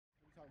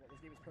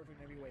perfect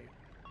in every way.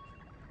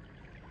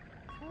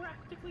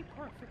 Practically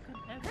perfect in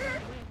every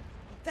way.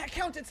 That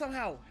counted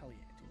somehow! Hell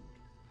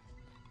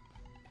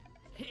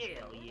yeah, dude.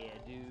 Hell yeah,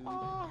 dude.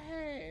 Oh,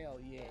 hell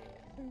yeah,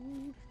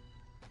 dude.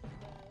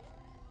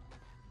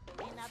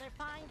 Another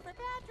fine for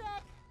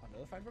Patrick.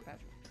 Another fine for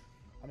Patrick.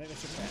 I'll make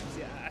Mr. Krabs,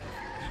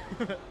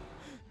 yeah.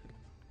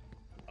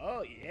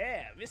 Oh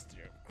yeah,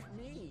 Mr.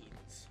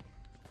 Krabs.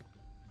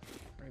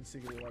 We're gonna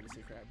secretly want to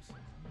see Krabs.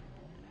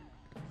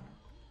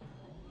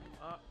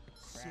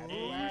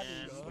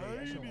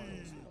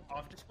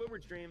 Off to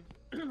Squidward's Dream.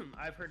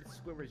 I've heard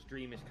Squidward's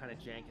Dream is kind of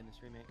jank in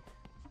this remake.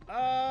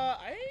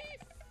 I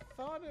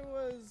thought it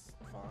was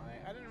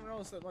fine. I didn't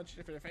notice that much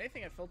different. If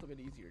anything, it felt a bit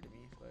easier to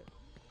me, but...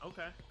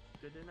 Okay,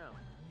 good to know.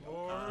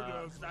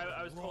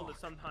 I was told that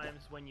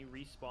sometimes when you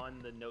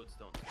respawn, the notes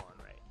don't spawn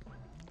right.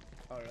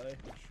 Oh, really?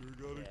 Sure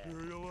gotta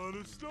carry a lot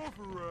of stuff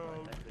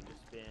around. That could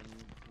just been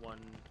one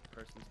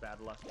person's bad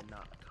luck and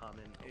not a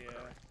common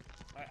occurrence.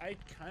 I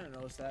kind of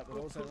noticed that, but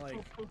it wasn't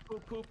like... Poop.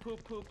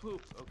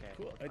 Okay.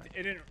 Cool. It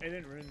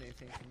didn't ruin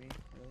anything for me,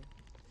 really.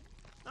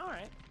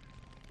 Alright.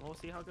 Well, we'll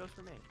see how it goes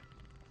for me.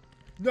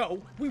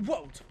 No, we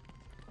won't!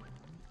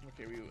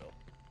 Okay, we will.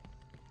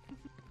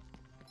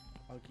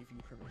 I'll give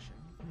you permission.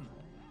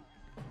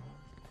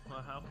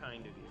 Well, how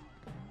kind of you.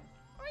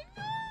 I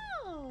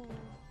know!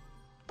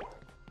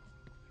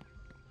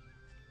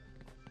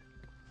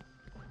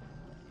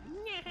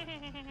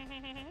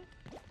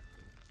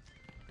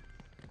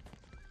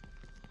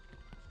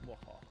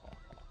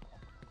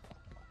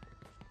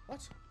 What?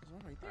 There's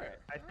one right there. Alright,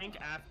 I think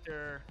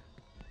after...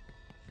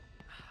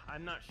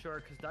 I'm not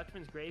sure, because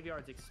Dutchman's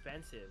Graveyard's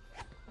expensive.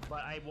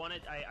 But I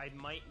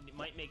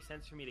might make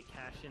sense for me to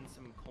cash in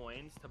some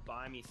coins to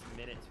buy me some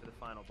minutes for the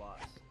final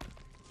boss.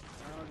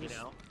 You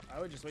know? I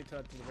would just wait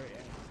till to the very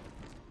end.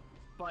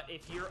 But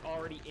if you're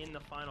already in the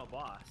final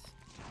boss,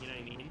 you know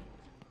what I mean?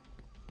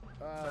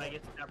 But I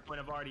get to that point,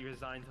 I've already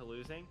resigned to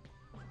losing.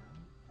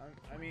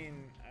 I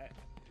mean,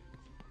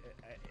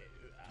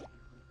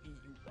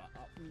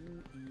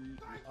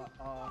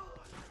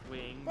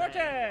 Wing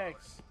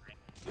Vortex!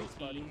 Thanks,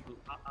 buddy.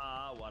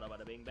 Wada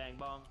wada bing bang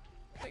bong.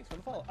 Thanks for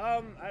the follow.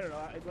 I don't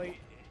know. Like,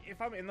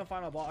 if I'm in the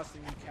final boss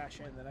and you cash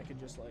in, then I can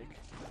just like.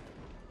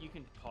 You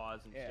can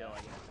pause and chill, I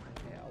guess.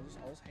 Yeah,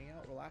 I'll just hang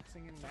out,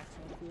 relaxing, and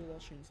maxing on cool while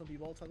shooting some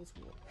people outside the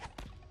school.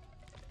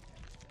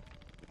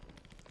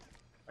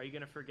 Are you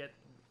gonna forget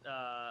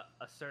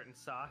a certain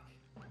sock?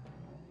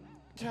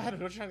 I don't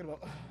know what you're talking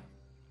about.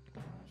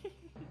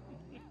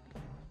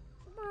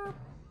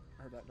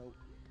 I heard that note.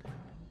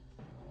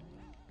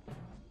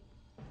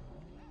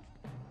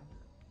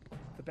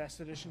 The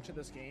best addition to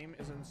this game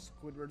is in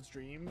Squidward's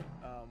Dream.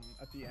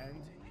 At the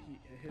end,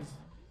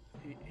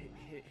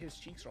 his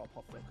cheeks are all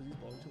puffed up because he's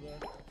blowing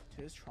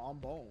to his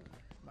trombone.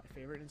 My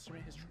favorite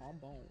instrument, his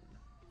trombone.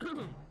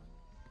 Funny.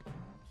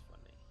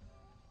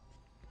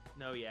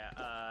 No,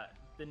 yeah.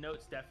 The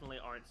notes definitely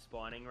aren't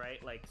spawning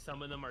right. Like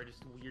some of them are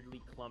just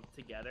weirdly clumped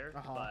together,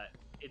 but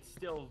it's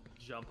still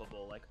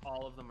jumpable. Like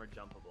all of them are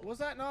jumpable. Was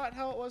that not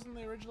how it was in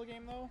the original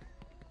game, though?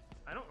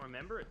 I don't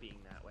remember it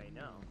being that way.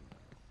 No.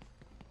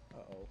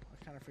 Uh-oh.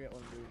 I kind of forget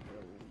what I'm doing here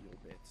a little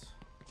bit.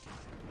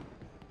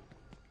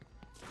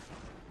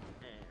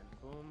 And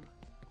boom,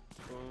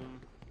 boom.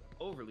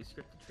 Overly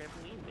scripted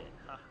trampoline bit.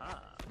 Haha.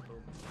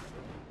 Boom,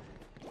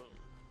 boom, boom.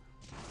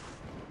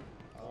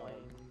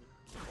 Alright.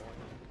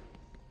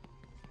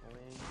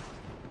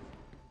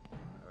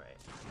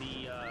 I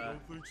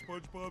don't think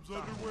SpongeBob's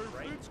underwear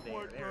fits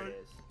quite there right. It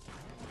is.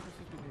 I'm supposed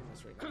to be doing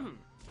this right now.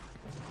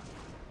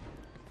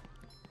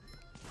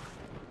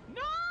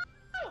 No!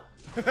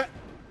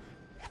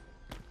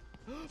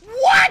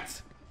 What?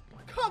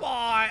 Come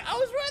on! I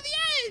was right at the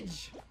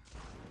edge!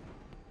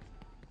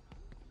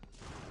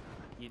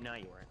 You know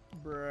you weren't.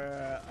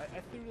 Bruh,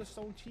 I threw the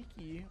stone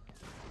tiki.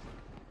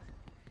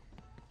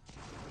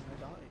 And I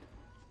died.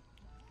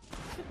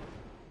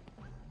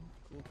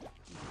 Cool.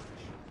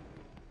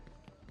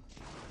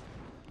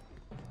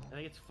 I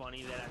think it's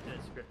funny that after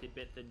that scripted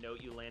bit, the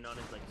note you land on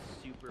is like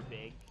super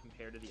big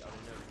compared to the other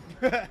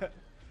notes.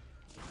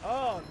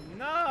 Oh,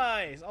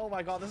 nice! Oh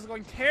my god, this is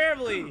going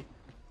terribly!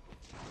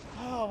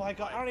 Oh my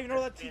god, I don't even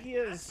know what that tiki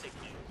is.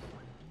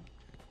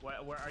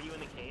 Where are you in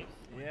the caves?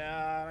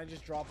 Yeah, I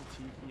just dropped the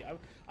tiki.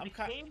 I'm the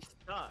caves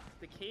suck.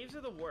 The caves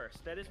are the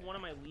worst. That is one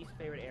of my least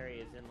favorite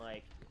areas, and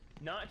like,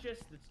 not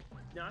just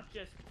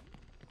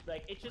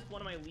like, it's just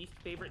one of my least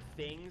favorite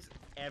things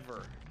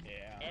ever.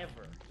 Yeah.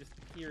 Ever. Just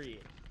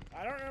period.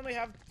 I don't really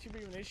have too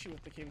big of an issue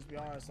with the caves, to be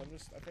honest. I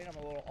think I'm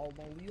a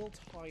little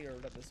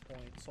tired at this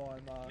point, so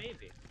I'm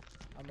maybe.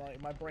 I'm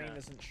like, my brain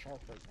isn't sharp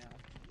right now.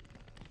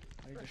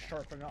 I need to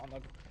sharpen it on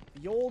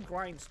the old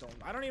grindstone.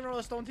 I don't even know what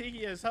a stone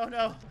tiki is. Oh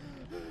no.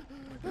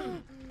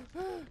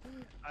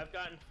 I've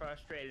gotten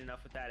frustrated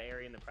enough with that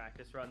area in the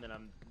practice run that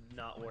I'm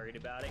not worried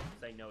about it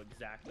because I know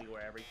exactly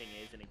where everything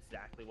is and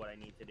exactly what I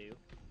need to do.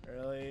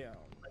 Really?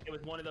 Like, it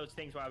was one of those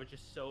things where I was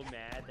just so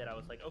mad that I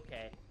was like,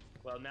 okay,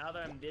 well, now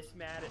that I'm this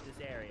mad at this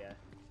area,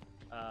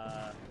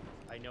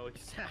 I know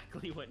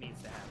exactly what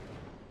needs to happen.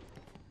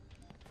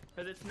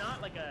 Because it's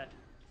not like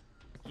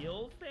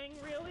skill thing,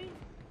 really.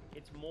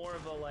 It's more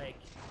of a like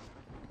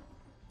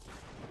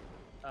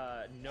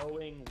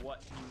knowing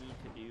what you need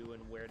to do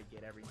and where to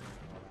get everything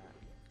and all that.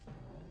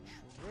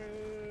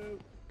 True.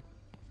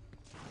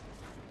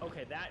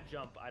 Okay, that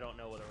jump, I don't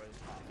know whether it was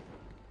possible.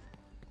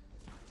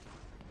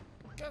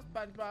 Just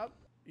SpongeBob.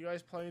 You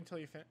guys play until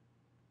you finish.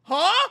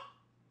 Huh?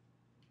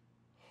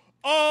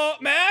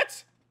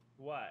 Matt?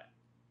 What?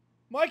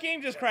 My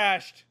game just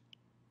crashed.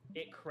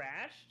 It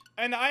crashed?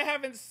 And I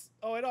haven't.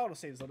 Oh, it auto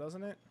saves though,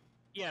 doesn't it?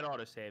 Yeah, it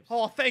auto saves.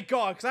 Oh, thank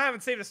God, because I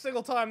haven't saved a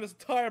single time this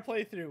entire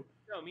playthrough.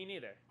 No, me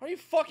neither. Are you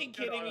fucking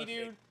kidding me,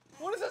 dude?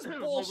 What is this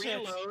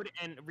bullshit? We'll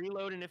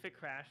reload, and if it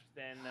crashed,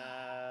 then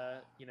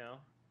you know.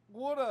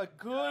 What a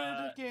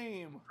good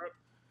game.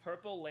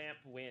 Purple lamp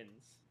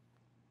wins.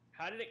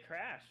 How did it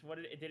crash? What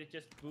did it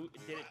just boot?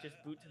 Did it just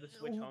boot to the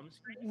Switch home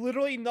screen?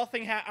 Literally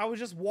nothing happened. I was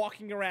just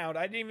walking around.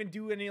 I didn't even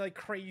do any like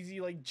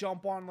crazy like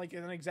jump on like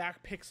an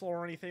exact pixel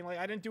or anything. Like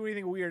I didn't do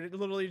anything weird. It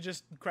literally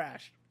just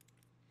crashed.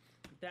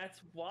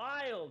 That's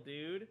wild,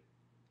 dude.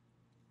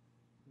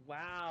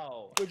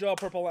 Wow. Good job,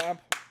 Purple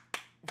Lamp.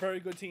 Very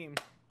good team.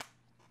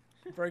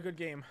 Very good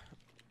game.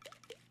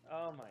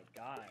 Oh my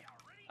God.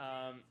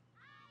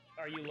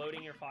 Are you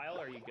loading your file?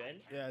 Are you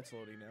good? Yeah, it's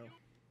loading now.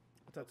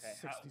 It's at Okay.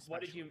 60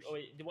 What did you?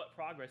 What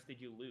progress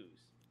did you lose?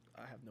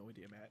 I have no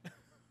idea, Matt.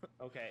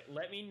 Okay,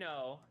 let me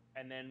know,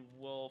 and then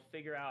we'll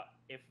figure out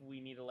if we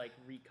need to like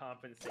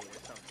recompensate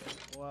or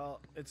something. Well,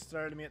 it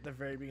started me at the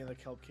very beginning of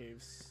the kelp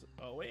caves.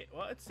 Oh wait,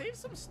 well it saved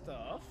some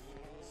stuff.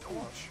 So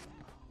much.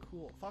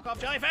 Cool. Fuck off,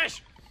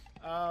 jellyfish.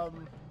 Huh.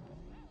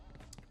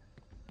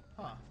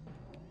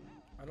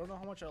 I don't know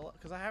how much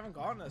because I haven't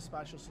gotten a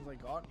spatula since I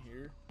got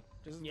here.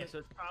 Yeah, so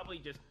it's probably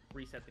just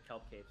reset the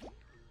kelp cave.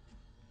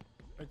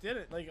 It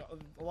didn't. Like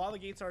a lot of the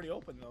gates already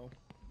open though,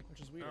 which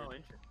is weird. Oh,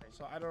 interesting.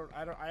 So I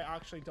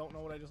actually don't know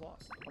what I just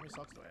lost. How many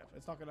socks do I have?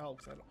 It's not gonna help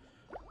because I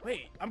don't.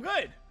 Wait, I'm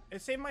good.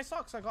 It saved my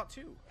socks. I got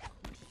 2.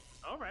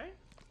 All right.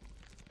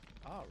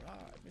 All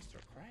right, Mr.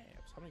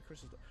 Krabs. How many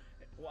crystals?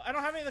 Well, I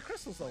don't have any of the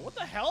crystals though. What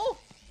the hell?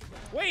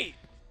 Wait.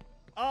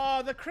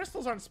 The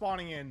crystals aren't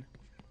spawning in.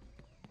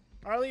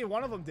 Or at least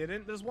one of them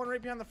didn't. There's one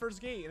right behind the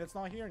first gate, and it's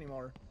not here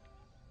anymore.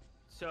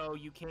 So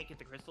you can't get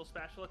the crystal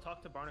spatula?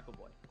 Talk to Barnacle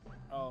Boy.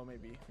 Oh,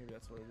 maybe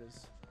that's what it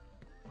is.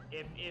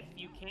 If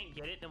you can't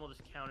get it, then we'll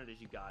just count it as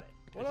you got it.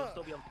 What You'll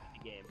still be able to play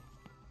the game.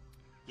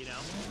 You know?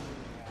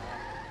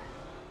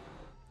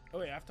 Oh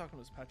wait, I've talked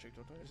about this Patrick,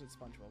 don't I? Or is it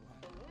SpongeBob?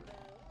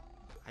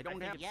 I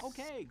don't have. Yes.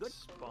 Okay, good.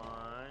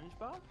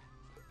 SpongeBob?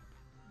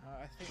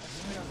 I think I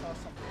saw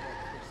something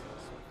about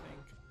crystals.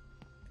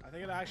 I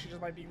think it actually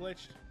just might be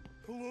glitched.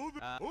 Hello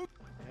there. Oh,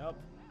 Yep.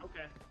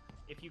 Okay.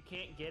 If you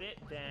can't get it,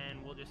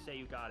 then we'll just say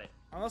you got it.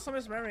 Unless I'm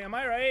misremembering. Am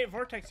I right?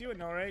 Vortex, you would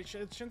know, right?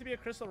 Shouldn't there be a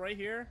crystal right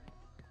here?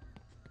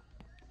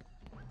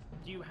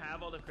 Do you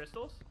have all the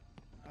crystals?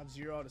 I have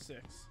 0 out of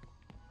 6.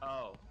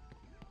 Oh.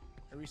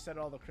 I reset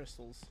all the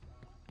crystals.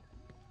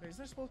 Wait, is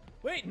there supposed?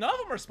 Wait, none of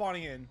them are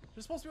spawning in.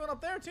 There's supposed to be one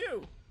up there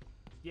too.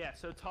 Yeah,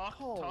 so talk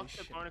Holy to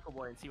shit. Barnacle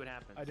Boy and see what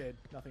happens. I did.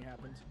 Nothing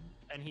happened.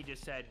 And he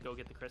just said, go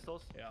get the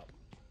crystals? Yeah.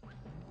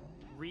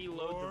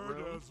 Reload the Hard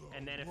room, as a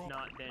and then if rock.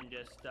 not, then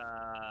just,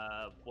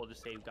 we'll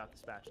just say you got the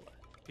spatula.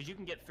 Because you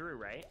can get through,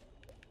 right?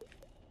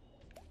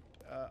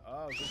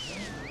 Oh, good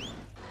point.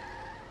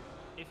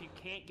 If you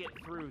can't get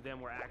through, then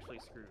we're actually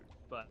screwed.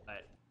 But,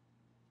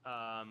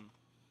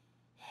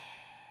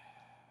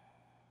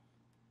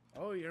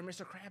 Oh, you're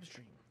Mr. Krabs'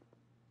 dream.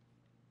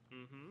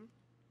 mm-hmm.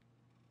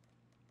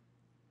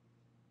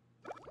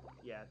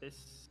 Yeah,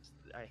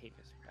 I hate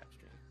Mr. Crab's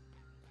dream.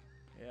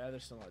 Yeah, they're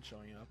still not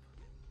showing up.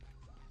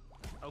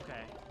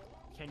 Okay.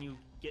 Can you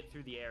get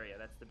through the area?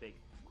 That's the big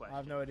question. I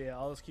have no idea.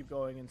 I'll just keep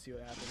going and see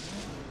what happens.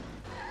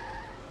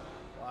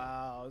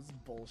 Wow, this is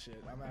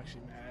bullshit. I'm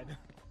actually mad.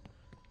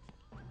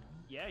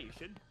 Yeah, you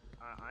should.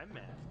 I'm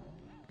mad.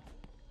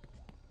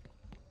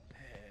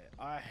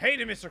 I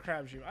hated Mr.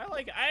 Krabs' dream. I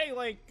like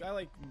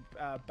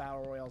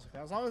battle royales like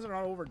that. As long as they're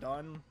not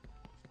overdone.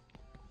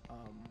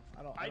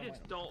 I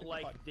just don't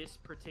like this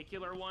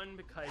particular one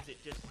because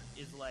it just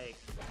is like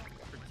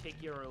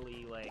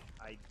particularly like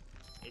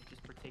it's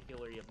just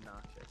particularly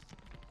obnoxious,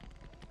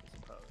 I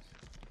suppose.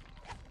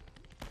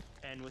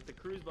 And with the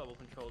cruise bubble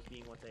controls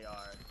being what they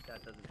are,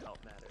 that doesn't help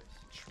matters.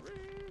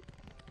 True.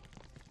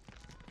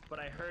 But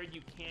I heard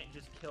you can't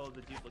just kill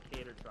the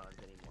duplicatortrons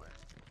anymore.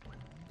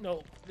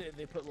 No,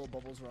 they put little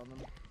bubbles around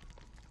them.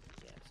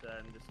 Yeah, so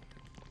I'm just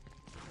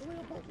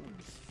Little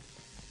bubbles.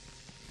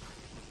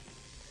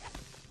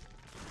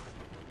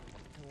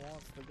 Who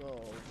wants to go?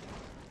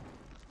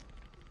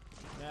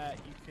 Matt,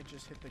 you could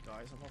just hit the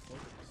guys on the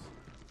floaters.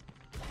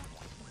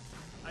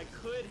 I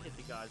could hit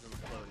the guys on the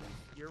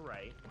floaties. You're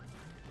right.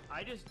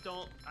 I just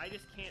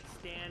can't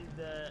stand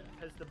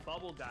because the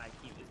bubble guy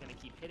is gonna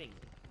keep hitting me.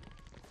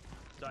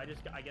 So I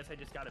guess I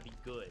just gotta be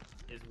good,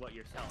 is what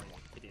you're telling me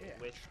to do. Yeah.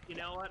 Which, you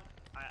know what?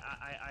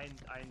 I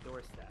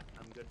endorse that.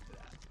 I'm good for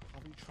that.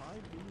 Have you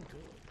tried being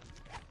good?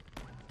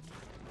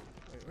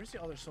 Wait, where's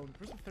the other stone?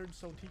 Where's the third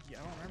stone tiki? I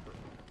don't remember.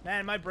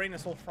 Man, my brain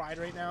is so fried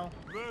right now.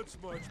 that's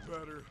much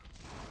better.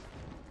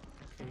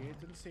 Okay, it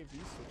didn't save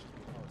these switches.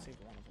 Oh, it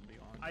saved one of them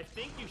beyond. I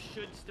think you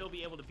should still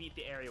be able to beat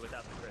the area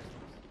without the crystals.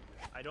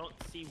 I don't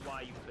see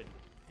why you couldn't.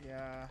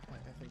 Yeah,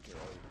 I think you're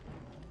right.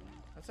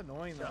 That's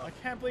annoying though. I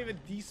can't believe it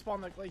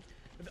despawned like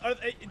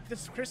the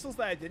crystals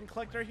that I didn't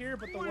collect are here,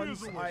 but the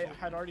ones I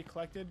had already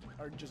collected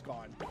are just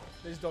gone.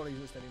 They just don't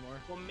exist anymore.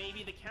 Well,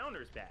 maybe the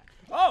counter's back.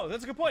 Oh,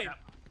 that's a good point. Yeah.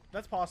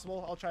 That's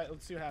possible. I'll try it.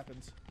 Let's see what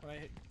happens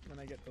when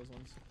I get those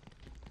ones.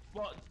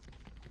 Well,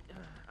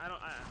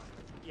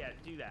 yeah,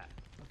 do that.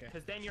 Okay.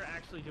 Because then you're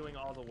actually doing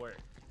all the work.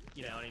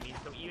 You know what I mean?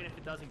 So even if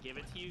it doesn't give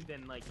it to you,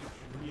 then like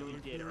you really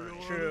did earn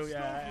it. True.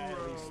 Yeah.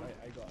 At least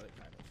I got it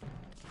kind of.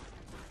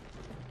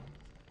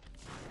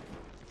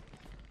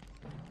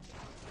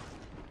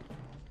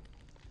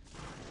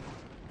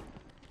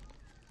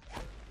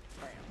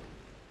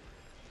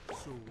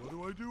 So what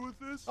do I do with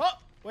this? Oh,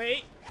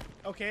 wait.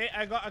 Okay,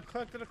 I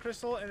collected a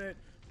crystal and it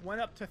went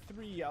up to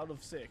 3 out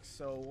of 6.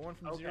 So one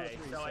from 0 to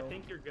 3. So I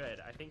think you're good.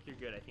 I think you're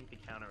good. I think the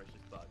counter was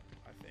just bugged.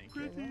 I think.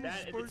 Creepy,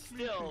 That sparkly it's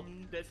still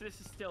thingy. this is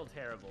still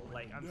terrible.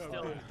 Like I'm Yeah,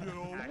 still but get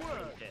all actually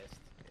wet. pissed.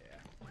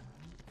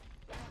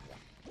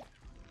 Yeah.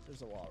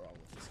 There's a lot wrong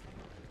with this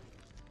game.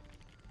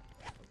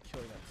 I'm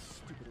killing that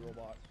stupid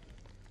robot.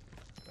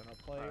 Gonna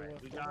play All right,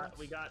 with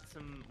we got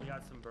some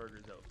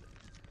burgers open.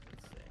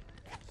 Let's see.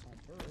 some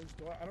birds.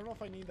 I don't know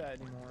if I need that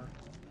anymore.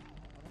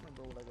 I don't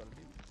remember what I gotta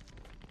do.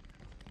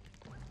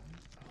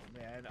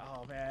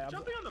 Oh man.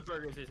 Jumping on the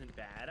burgers isn't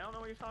bad. I don't know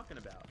what you're talking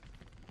about.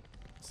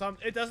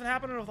 It doesn't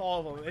happen with all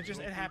of them. It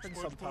happens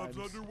SpongeBob's sometimes.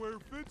 underwear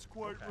fits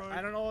quite Okay. right.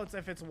 I don't know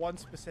if it's one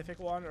specific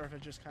one or if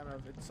it just kind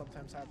of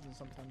sometimes happens and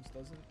sometimes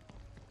doesn't.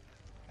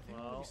 I think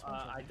it might be Well,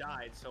 SpongeBob. I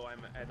died, so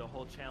I'm at the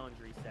whole challenge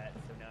reset.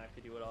 So now I have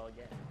to do it all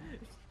again.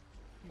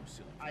 You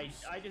silly I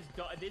goose. just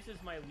don't. This is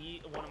one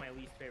of my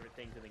least favorite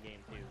things in the game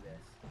too.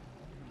 This,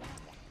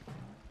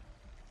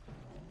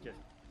 just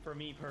for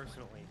me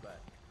personally, but.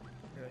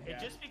 Yeah.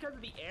 Just because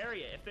of the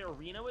area. If the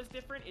arena was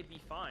different, it'd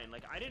be fine.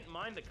 Like I didn't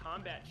mind the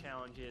combat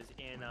challenges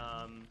in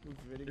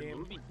Video the game?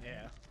 movie.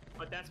 Yeah.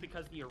 But that's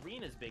because the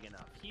arena's big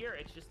enough. Here,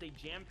 it's just they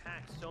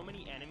jam-pack so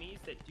many enemies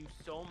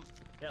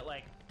that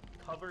like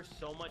cover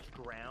so much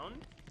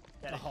ground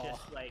that it's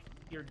just like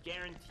you're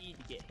guaranteed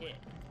to get hit.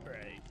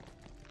 Right.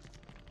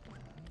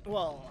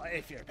 Well,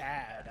 if you're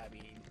bad, I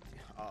mean,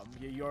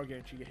 you're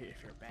guaranteed to get hit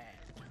if you're bad.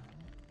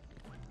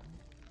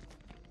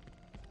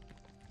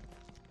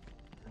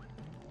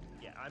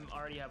 Yeah, I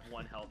already have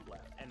 1 health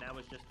left, and that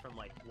was just from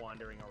like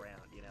wandering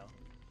around, you know.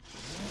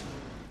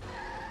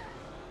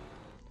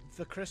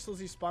 The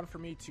crystals spawned for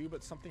me too,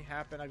 but something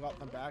happened. I got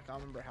them back. I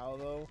don't remember how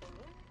though.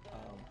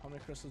 How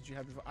many crystals did you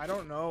have before? I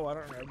don't know. I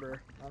don't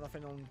remember. I don't know if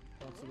anyone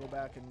wants to go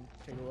back and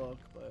take a look,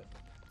 but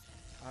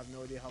I have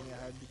no idea how many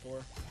I had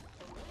before.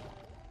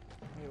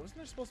 Wait, wasn't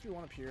there supposed to be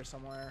one up here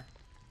somewhere?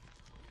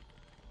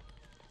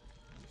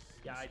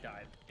 Yeah, I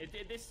died.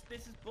 This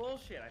is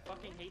bullshit. I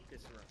fucking hate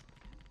this room.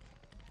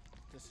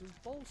 This is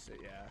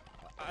bullshit. Yeah,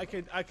 I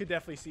could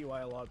definitely see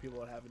why a lot of people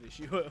would have an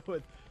issue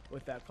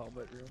with that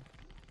combat room.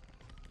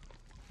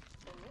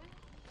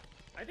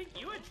 I think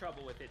you had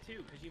trouble with it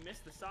too, because you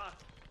missed the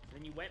sock,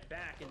 then you went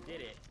back and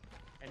did it,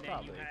 and then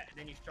Probably.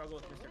 you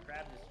struggled with Mr.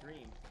 Krabs'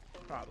 stream.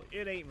 Probably.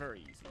 It ain't very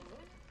easy.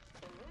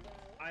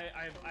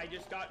 I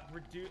just got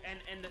reduced,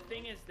 and the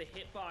thing is, the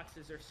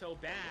hitboxes are so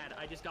bad.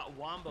 I just got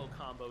wombo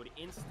comboed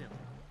instantly.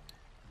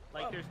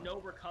 Like there's no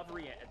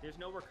recovery. There's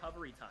no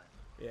recovery time.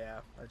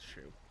 Yeah, that's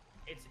true.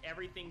 It's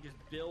everything just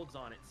builds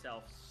on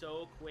itself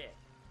so quick.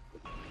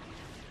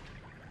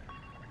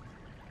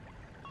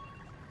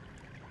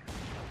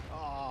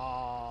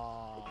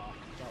 Oh,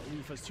 that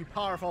leaf was too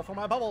powerful for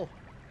my bubble.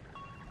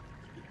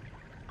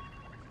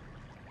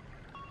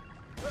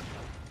 Did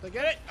I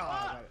get it? Oh, I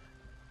got it.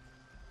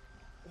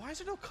 Why is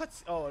there no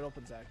cuts? Oh, it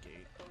opens that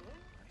gate.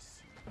 I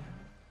see.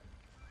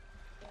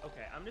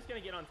 Okay, I'm just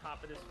gonna get on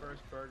top of this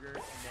first burger,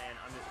 and then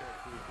I'm just gonna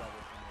cruise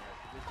level from there,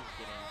 because this is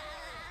getting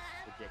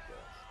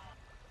ridiculous.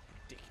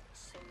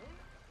 Ridiculous.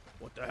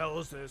 What the hell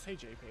is this? Hey,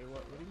 JP,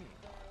 what do you mean?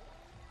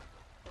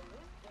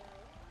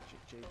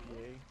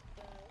 JPA?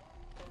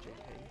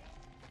 JP?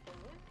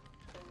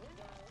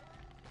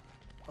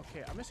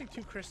 Okay, I'm missing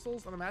 2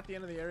 crystals, and I'm at the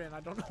end of the area, and I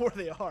don't know where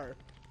they are.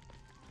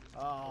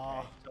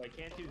 Okay, so I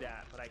can't do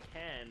that, but I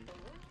can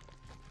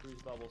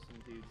cruise bubble some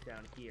dudes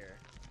down here.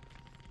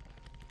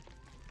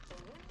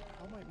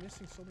 How am I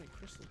missing so many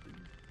crystals, dude?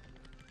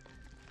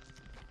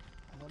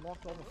 I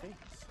unlocked all the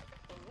things.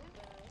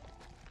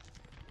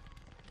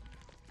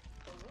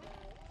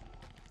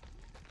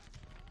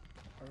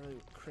 A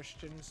really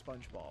Christian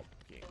SpongeBob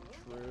game.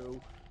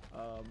 True.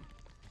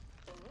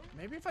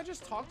 Maybe if I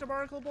just talk to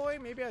Barnacle Boy,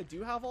 maybe I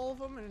do have all of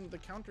them and the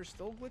counter's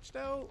still glitched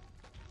out.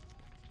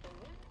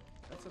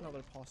 That's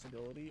another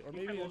possibility. Or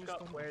maybe I look just up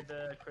don't... where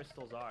the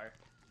crystals are.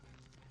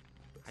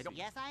 I don't.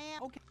 Yes, I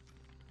am. Okay.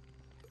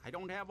 I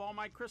don't have all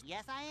my crystals.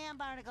 Yes, I am,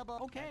 Barnacle Boy.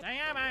 Okay. I I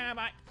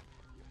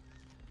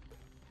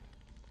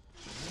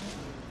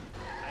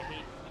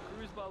hate the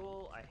cruise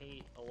bubble. I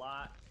hate a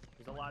lot.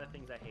 There's a lot of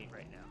things I hate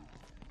right now.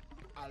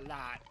 A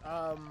lot.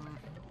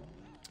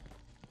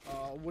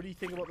 What do you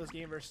think about this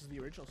game versus the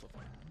original so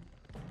far?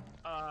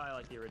 I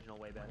like the original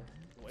way better.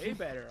 Way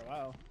better.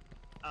 Wow.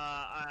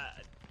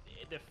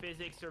 The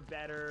physics are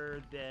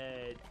better.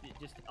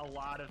 Just a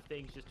lot of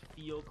things just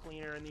feel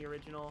cleaner in the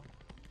original.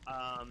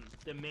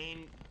 The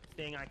main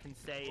thing I can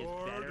say is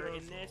better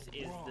in this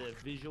is the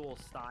visual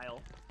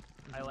style.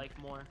 I like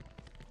more.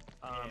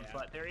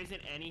 But there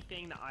isn't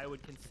anything that I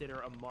would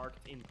consider a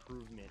marked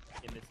improvement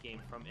in this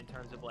game in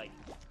terms of like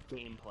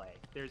gameplay.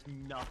 There's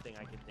nothing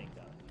I can think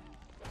of.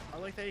 I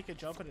like that you can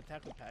jump and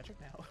attack with Patrick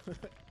now.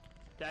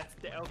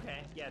 Okay,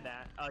 yeah,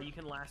 that. You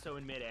can lasso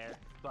in midair,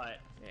 but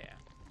yeah,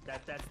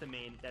 that's the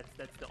main. That's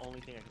the only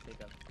thing I can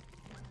think of.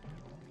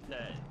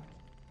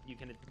 You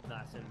can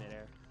lasso in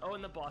midair. Oh,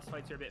 and the boss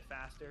fights are a bit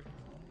faster.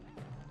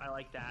 I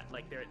like that.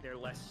 Like they're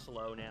less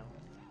slow now.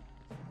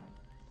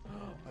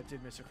 I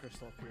did miss a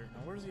crystal up here.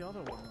 Now where's the other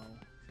one though?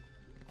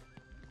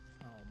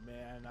 Oh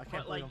man, I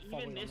can't believe I'm even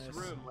fumbling this on this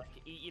room, like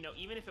you know,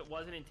 even if it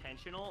wasn't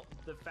intentional,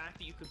 the fact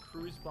that you could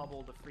cruise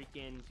bubble the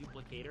freaking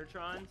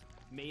duplicatortrons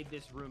made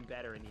this room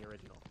better in the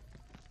original.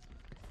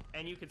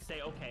 And you could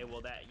say, okay,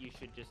 well that you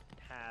should just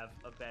have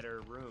a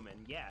better room, and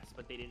yes,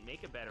 but they didn't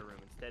make a better room.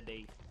 Instead,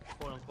 they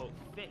quote unquote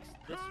fixed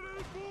this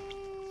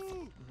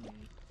room.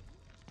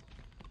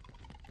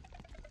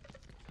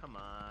 Come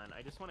on,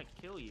 I just want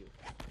to kill you.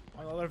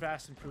 Another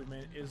vast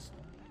improvement is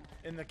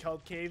in the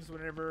kelp caves.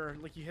 Whenever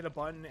like you hit a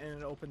button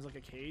and it opens like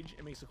a cage,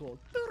 it makes a cool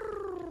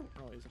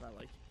noise, and I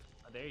like it.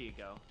 Oh, there you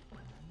go.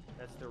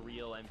 That's the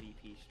real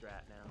MVP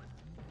strat now.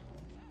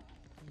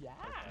 Yeah.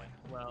 Okay.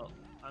 Well,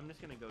 I'm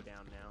just gonna go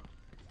down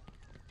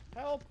now.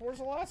 Help! Where's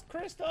the last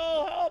crystal?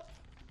 Help!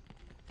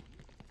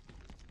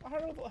 I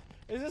don't know.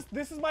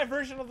 This is my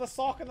version of the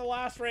sock in the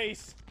last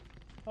race.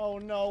 Oh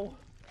no.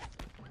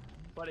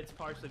 But it's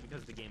partially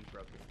because the game's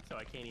broken, so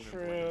I can't even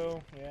blame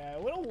True. Yeah.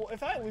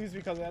 If I lose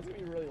because of that, it's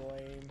gonna be really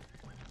lame.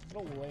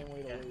 What a lame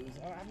way to lose.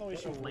 I have no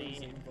issue with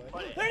losing,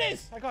 but there it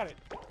is! I got it.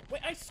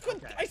 Wait, I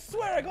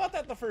swear I got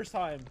that the first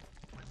time.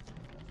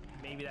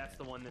 Maybe that's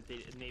the one that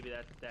maybe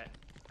that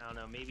I don't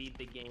know. Maybe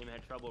the game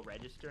had trouble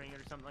registering it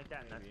or something like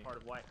that, and that's part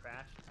of why it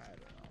crashed. I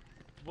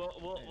don't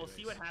know. We'll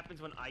see what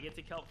happens when I get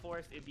to Kelp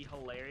Forest. It'd be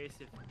hilarious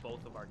if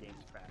both of our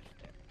games crashed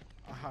there.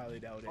 I highly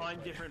doubt it. On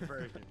different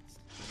versions.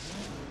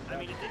 I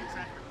mean, it didn't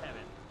crash for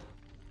Kevin.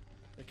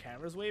 The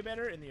camera's way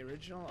better in the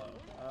original.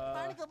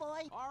 Barnacle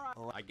boy. All right.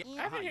 Oh, I get.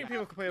 I've been hearing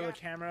people complain with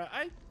the camera.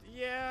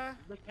 Yeah.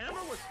 The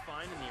camera was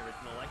fine in the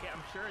original. Like,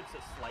 I'm sure it's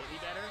slightly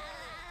better.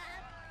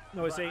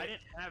 No, it's I didn't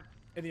have.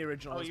 in the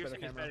original. Oh, it's you're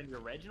better saying it's camera. better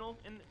in the original?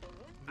 The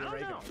I don't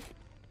original.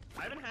 know.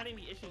 I haven't had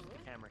any issues with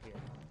the camera here.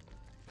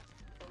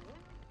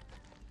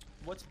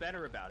 What's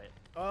better about it?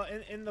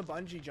 In the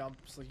bungee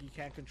jumps, like you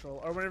can't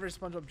control, or whenever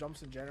SpongeBob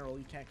jumps in general,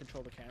 you can't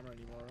control the camera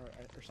anymore,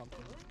 or something.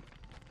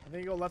 I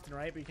think you go left and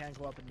right, but you can't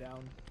go up and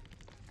down.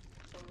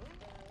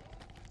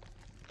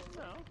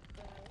 No.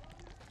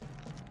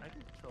 I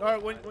can control Or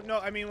it, when but- no,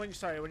 I mean when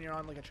you're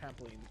on like a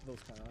trampoline, those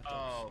kind of.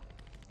 Oh.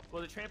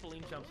 Well, the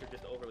trampoline jumps are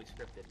just overly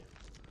scripted now.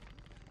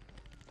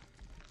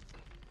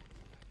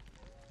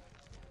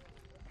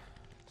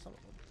 Some of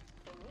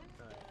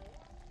them.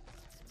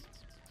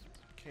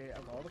 Okay,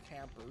 of all the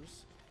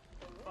campers.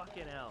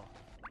 Fucking hell.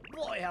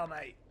 Boy, hell,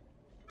 mate.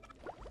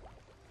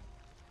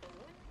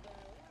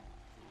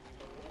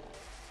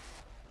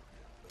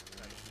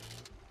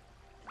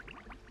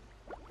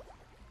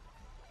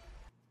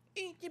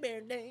 Eat your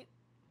bear day.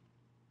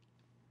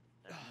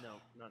 No,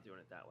 not doing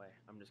it that way.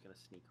 I'm just gonna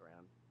sneak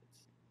around.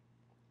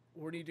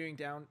 What are you doing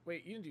down?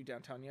 Wait, you didn't do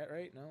downtown yet,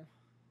 right? No.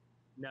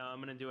 No, I'm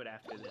gonna do it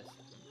after this.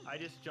 I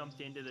just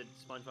jumped into the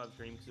SpongeBob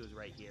Dream because it was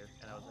right here,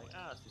 and I was like,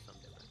 let's do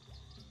something different.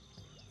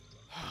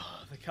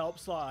 The kelp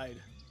slide.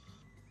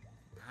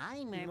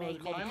 Hi,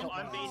 mermaid. call it man. kelp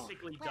I'm slide.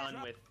 basically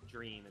done with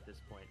Dream at this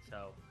point,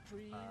 so.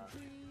 Dream,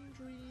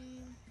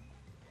 dream.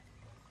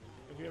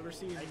 Have you ever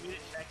seen? I need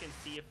to check and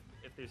see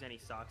if there's any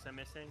socks I'm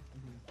missing.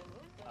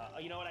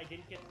 You know what? I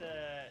didn't get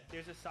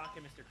there's a sock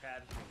in Mr.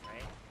 Krabs' Dream,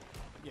 right?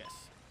 Yes.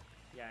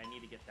 Yeah, I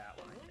need to get that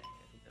one, I think.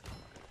 I think that's the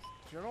one.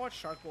 Do you ever watch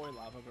Shark Boy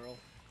Lava Girl?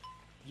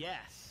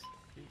 Yes.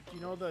 Do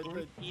you know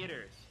the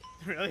Theaters.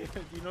 really?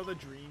 Do you know the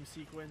dream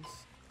sequence?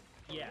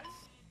 Yes.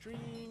 Dream,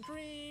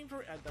 dream,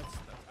 dream.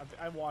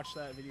 I watch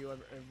that video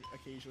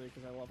occasionally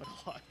because I love it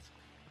a lot.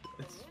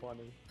 It's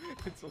funny.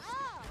 It's so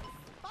Oh,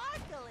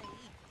 sparkly.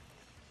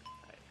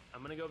 Alright,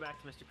 I'm gonna go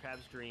back to Mr.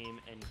 Krabs' Dream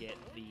and get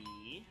the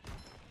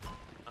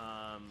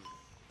I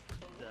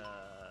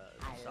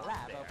sock love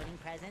there. opening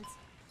presents.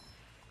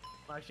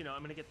 Well, actually, no,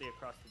 I'm gonna get the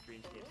Across the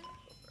Dreamscape special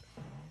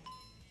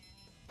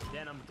first.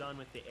 Then I'm done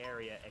with the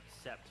area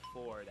except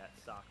for that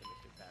sock in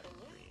Mr.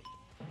 Krabs' Dream.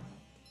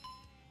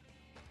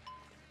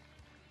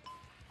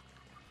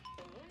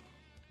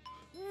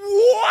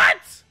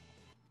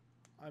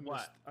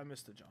 What? I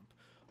missed the jump.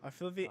 I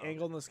feel like the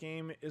angle in this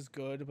game is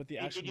good, but the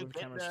actual Did you move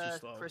get camera is too the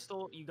slow.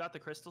 crystal? You got the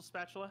crystal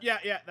spatula? Yeah,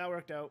 that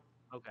worked out.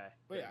 Okay.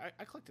 Wait,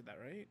 I collected that,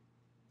 right?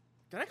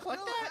 Did I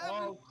collect You that? Oh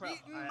haven't crap!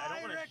 beaten I my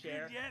don't want to record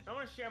share. yet. I don't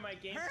want to share my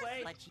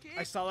gameplay. Like,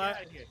 I saw Get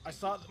that. outta here. I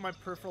saw it with my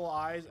peripheral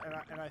eyes,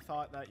 and I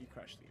thought that you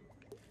crushed the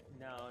game.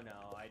 No,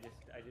 I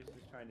just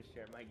was trying to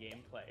share my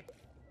gameplay.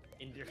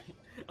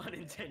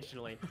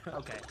 unintentionally.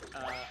 Okay,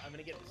 I'm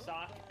gonna get the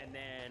sock, and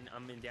then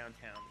I'm in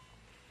downtown.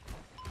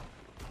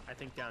 I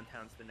think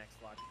downtown's the next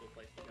logical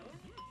place to go.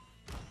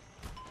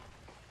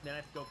 Then I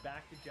have to go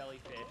back to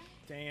Jellyfish.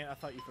 Dang it, I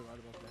thought you forgot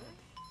about that.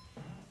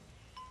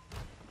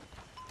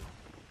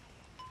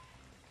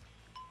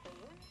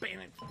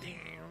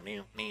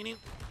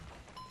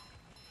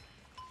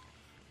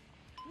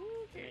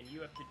 And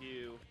you have to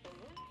do...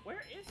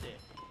 Where is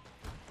it?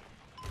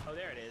 Oh,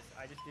 there it is.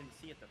 I just didn't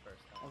see it the first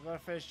time. I'll go to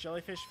fish,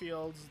 Jellyfish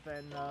Fields,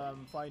 then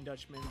Flying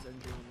Dutchman's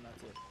and Dream, and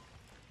that's it.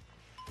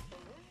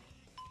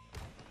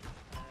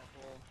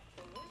 Apple.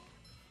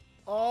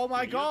 Oh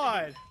my Dude, you have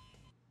god!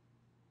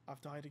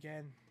 I've died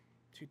again.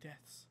 2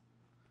 deaths.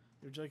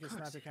 Your Jelly can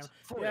snap your camera.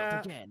 Foiled Yeah,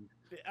 again.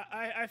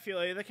 I feel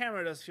it. The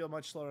camera does feel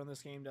much slower in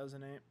this game,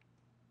 doesn't it?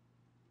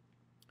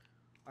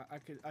 I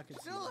could see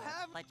Still that.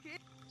 have like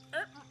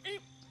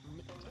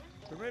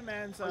The Red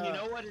Man's Oh, you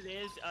know what it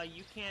is?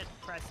 You can't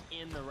press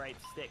in the right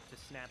stick to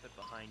snap it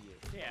behind you.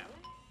 yeah.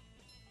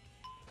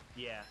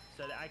 Yeah,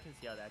 so I can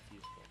see how that's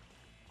useful.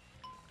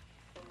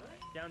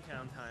 Alright,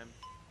 downtown time.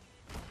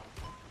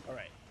 All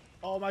right.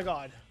 Oh my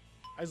god.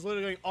 I was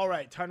literally going, all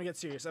right, time to get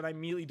serious, and I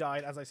immediately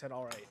died as I said,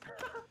 all right.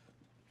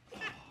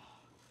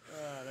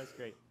 That's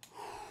great.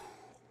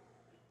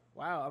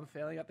 Wow, I'm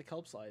failing at the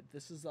kelp slide.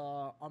 This is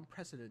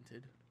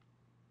unprecedented.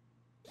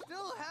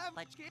 still have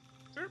like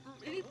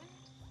Alright.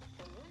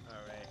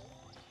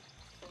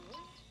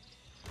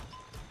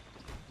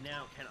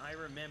 Now, can I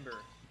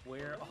remember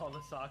where all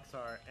the socks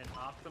are and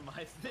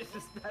optimize this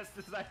as best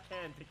as I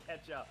can to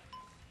catch up?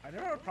 I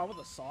never had a problem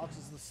with the socks,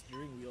 it's the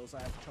steering wheels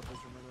I have troubles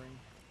remembering.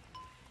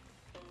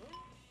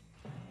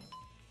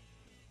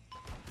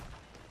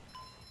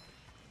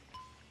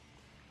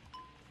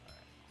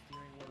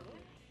 Steering wheel.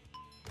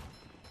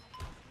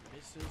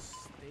 This is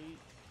state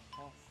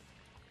off.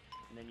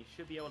 And then you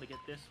should be able to get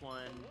this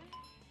one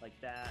like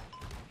that.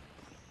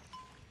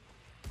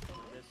 Go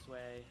this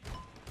way.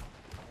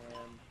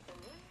 And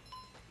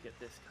get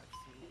this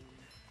cutscene.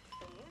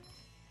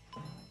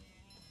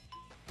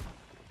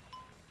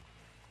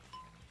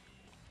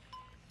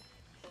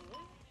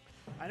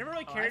 I never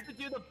really Oh, I cared. have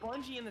to do the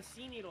bungee and the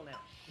sea needle now.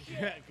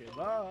 Yeah, good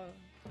luck.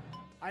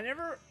 I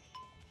never.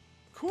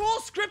 Cool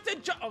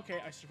scripted jump. Okay,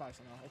 I survived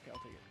somehow. Okay,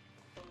 I'll take it.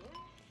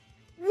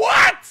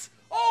 What?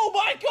 Oh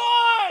my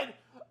god!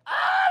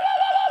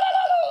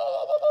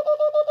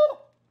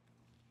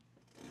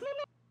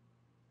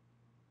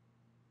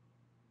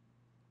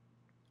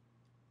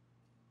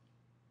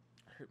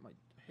 I hit my. Still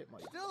I hit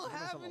myself a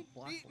haven't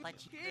black beaten hole.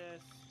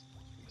 This.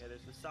 Yeah,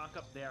 there's the sock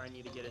up there. I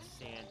need to get a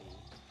Sandy.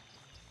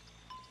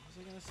 What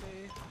was I gonna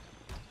say?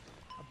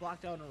 I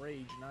blocked out in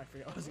rage, and now I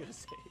forgot what I was gonna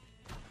say.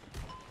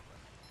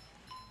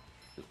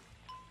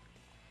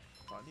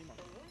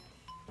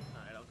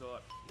 Alright, I'll go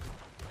up.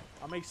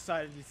 I'm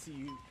excited to see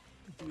you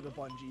do the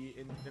bungee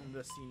in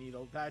the sea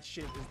needle. That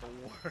shit is the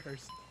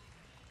worst.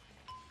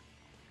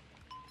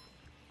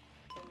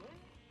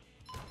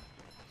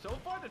 So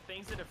far, the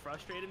things that have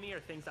frustrated me are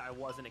things that I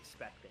wasn't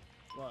expecting.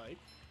 Like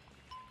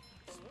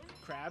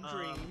Crab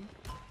Dream.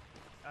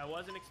 I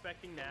wasn't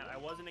expecting that. I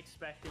wasn't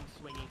expecting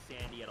swinging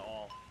Sandy at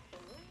all.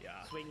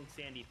 Yeah. Swinging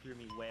Sandy threw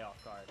me way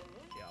off guard.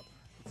 Yep.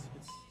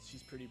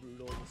 She's pretty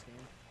brutal in this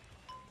game.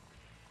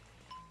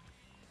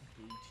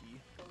 Booty.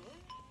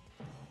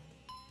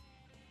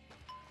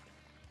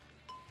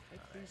 Hey,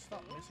 please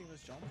stop missing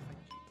this jump.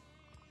 Thank you.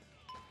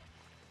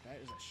 That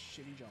is a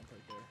shitty jump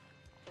right there.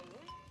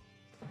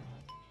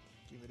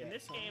 Give me In that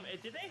this song. game,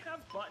 did they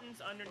have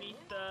buttons underneath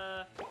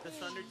the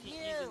Thunder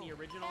Tikis in the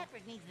original?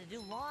 Patrick needs to do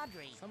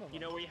laundry. Some of them. You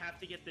know where you have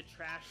to get the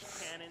trash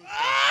cannons?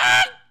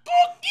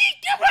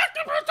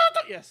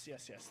 Yes.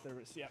 There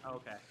is. Yeah.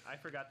 Okay, I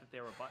forgot that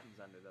there were buttons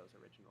under those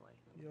originally.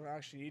 You don't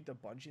actually need the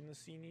bungee in the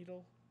sea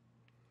needle.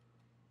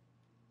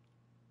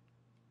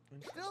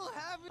 Still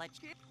haven't like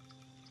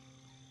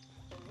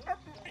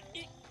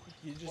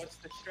You just. What's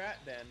the strat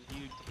then?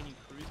 Can you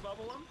cruise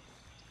bubble them?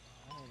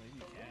 Oh, maybe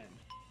you can.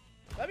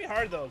 That'd be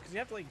hard though, because you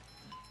have to like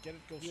get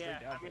it go straight Yeah,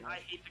 down. I mean, I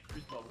hate the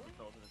cruise bubble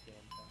controls in this game.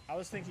 So. I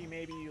was thinking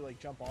maybe you like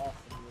jump off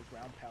and you like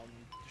ground pound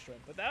and destroy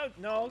it, but that would,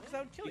 no, because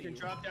that would kill You you. can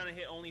drop down and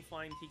hit only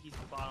flying tikis to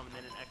the bottom, and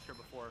then an extra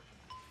before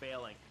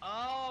failing.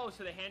 Oh,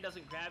 so the hand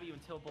doesn't grab you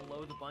until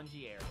below the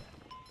bungee area.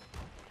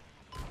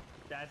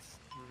 That's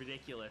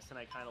ridiculous, and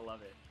I kind of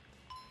love it.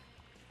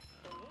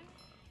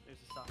 There's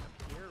a sock up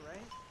here,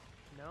 right?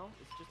 No,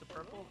 it's just a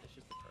purple. It's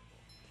just a purple.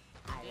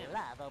 I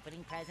love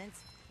opening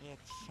presents. It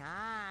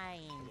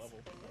shines.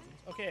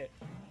 Okay,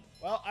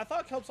 well, I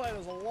thought Kelp Slide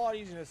was a lot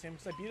easier this game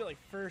because I beat it like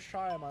first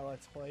try on my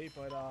Let's Play,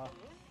 but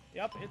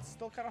yep, it's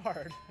still kind of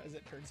hard as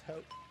it turns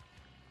out.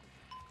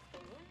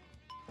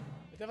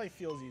 It definitely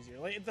feels easier.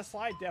 Like the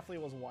slide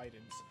definitely was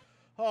widened.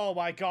 Oh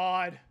my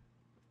god!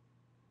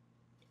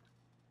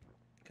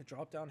 Could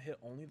drop down, hit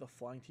only the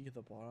flying tiki at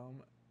the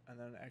bottom, and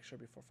then an extra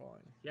before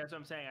falling. Yeah, that's what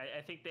I'm saying.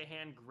 I think the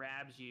hand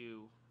grabs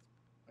you.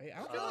 Wait, I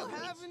don't Still know.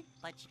 haven't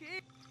like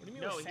What do you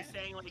mean? No, with he's sand?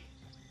 saying like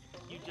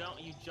you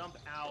jump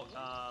out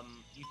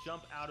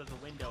of the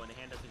window and the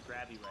hand doesn't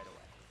grab you right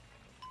away.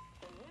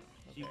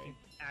 So you Okay. can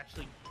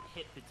actually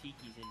hit the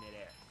tikis in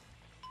midair.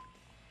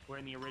 Where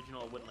in the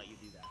original, it wouldn't let you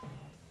do that.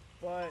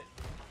 But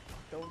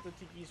don't the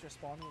tikis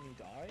respawn when you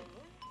die?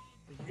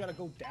 Like, you gotta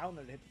go down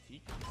there to hit the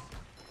tikis.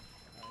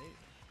 Right?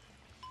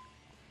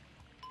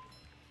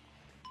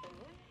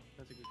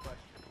 That's a good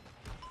question.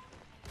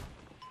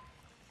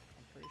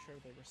 I'm pretty sure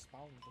they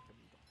respawn when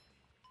you die.